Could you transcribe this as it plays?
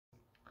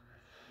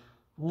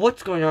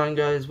What's going on,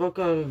 guys?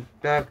 Welcome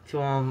back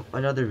to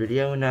another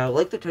video. Now,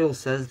 like the title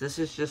says, this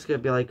is just gonna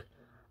be like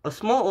a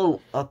small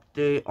little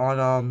update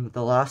on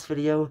the last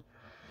video.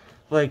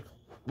 Like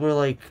we're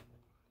like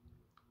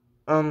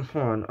hold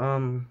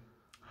on,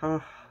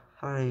 hi,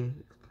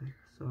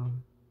 so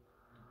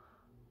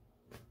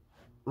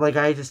like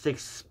I just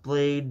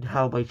explained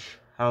how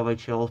my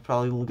channel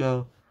probably will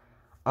go.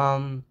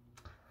 Um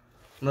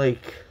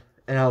like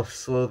and how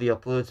slow the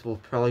uploads will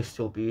probably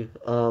still be.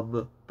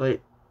 But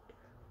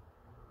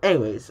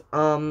anyways,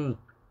 I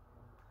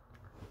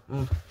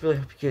really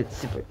hope you get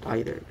super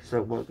either, because I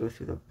want to go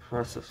through the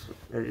process of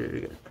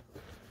editing it.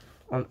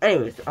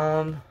 Anyways,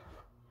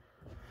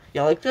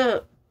 yeah,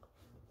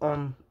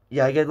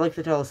 yeah, again, like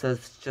the title says,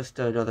 it's just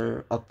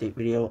another update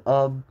video.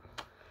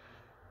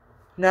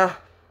 Now,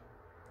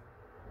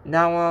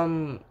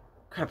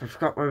 crap, I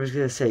forgot what I was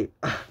gonna say.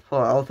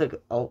 Hold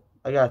on,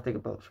 I gotta think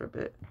about it for a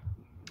bit.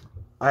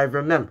 I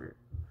remember.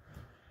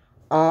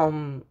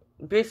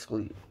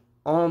 Basically,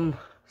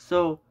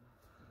 so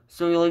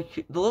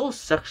like the little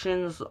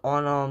sections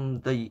on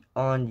on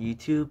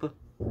YouTube.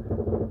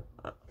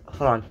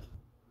 Hold on.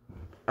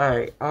 All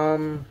right.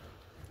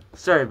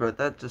 Sorry about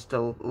that. Just a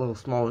little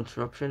small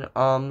interruption.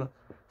 So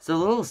the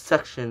little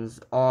sections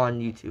on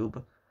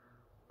YouTube,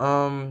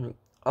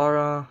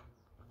 are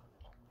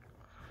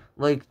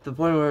like the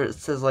point where it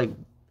says like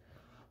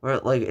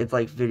it's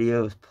like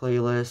videos,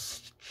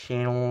 playlists,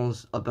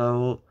 channels,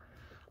 about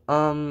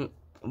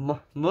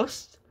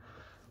most.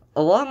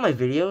 A lot of my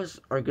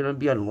videos are gonna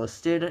be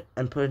unlisted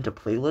and put into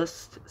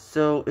playlists.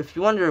 So if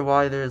you wonder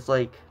why there's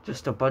like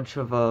just a bunch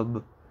of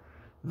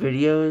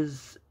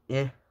videos,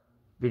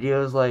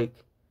 videos like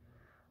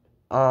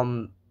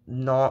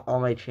not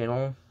on my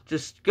channel,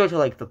 just go to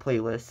like the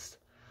playlist.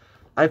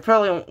 I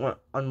probably won't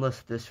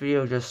unlist this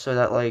video just so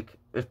that like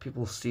if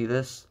people see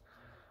this,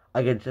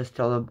 I can just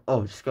tell them,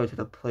 oh, just go to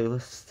the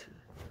playlist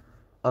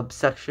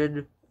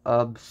section.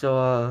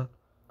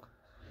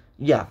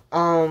 Yeah.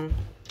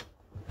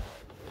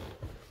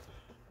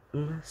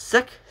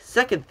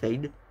 Second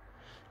thing,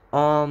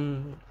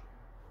 so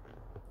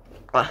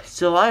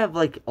I have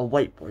like a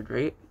whiteboard,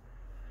 right?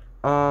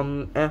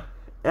 And I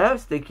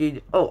was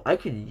thinking, oh, I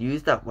could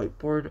use that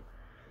whiteboard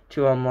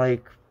to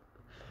like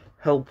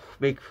help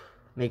make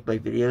my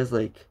videos,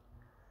 like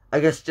I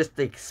guess just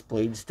to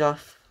explain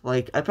stuff.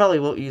 Like I probably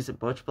won't use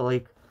it much, but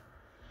like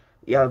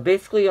yeah,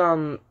 basically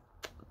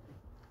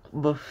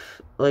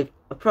like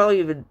probably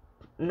even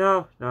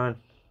no.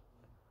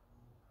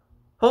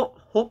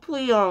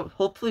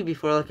 Hopefully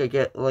before like I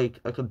get like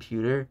a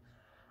computer,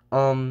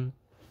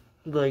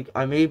 like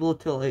I'm able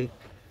to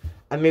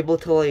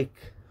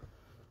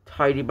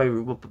tidy my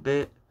room up a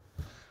bit.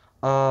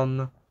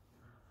 Um,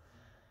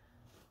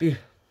 be,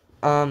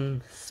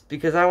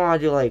 because I want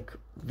to do like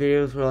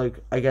videos where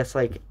like I guess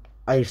like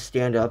I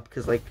stand up,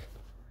 because like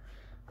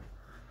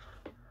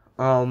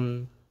I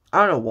don't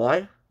know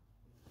why,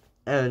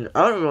 and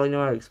I don't really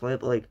know how to explain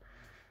it, but like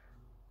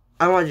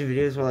I want to do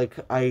videos where like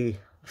I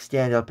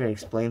stand up and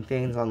explain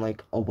things on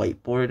like a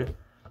whiteboard,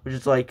 which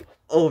is like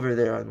over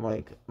there on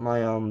like my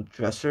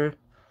dresser.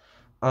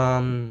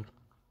 Um,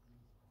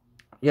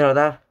 you know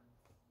that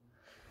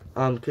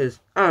because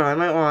I don't know, I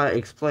might want to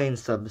explain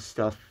some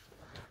stuff,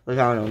 like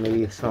I don't know,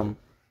 maybe some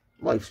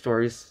life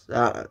stories.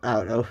 I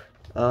don't know.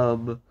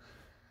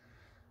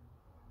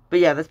 But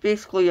yeah, that's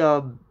basically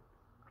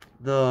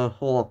the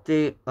whole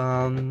update.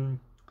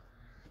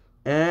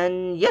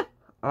 And yeah,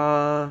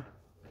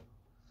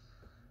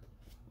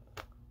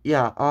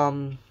 yeah,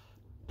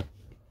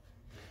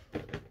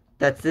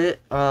 that's it.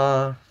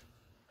 I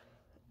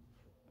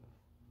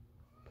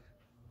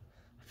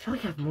feel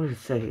like I have more to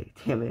say.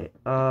 Damn it.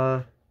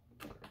 Oh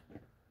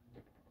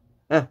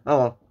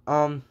well.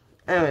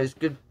 Anyways,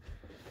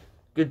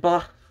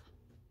 goodbye.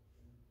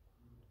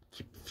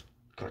 Keep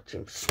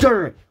goddamn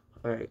stirring.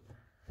 Alright.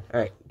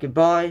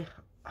 Goodbye.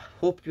 I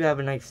hope you have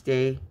a nice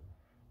day.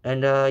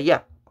 And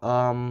yeah.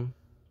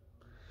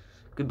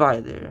 Goodbye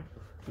there,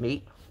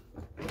 mate.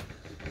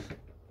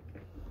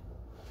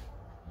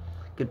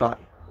 Goodbye.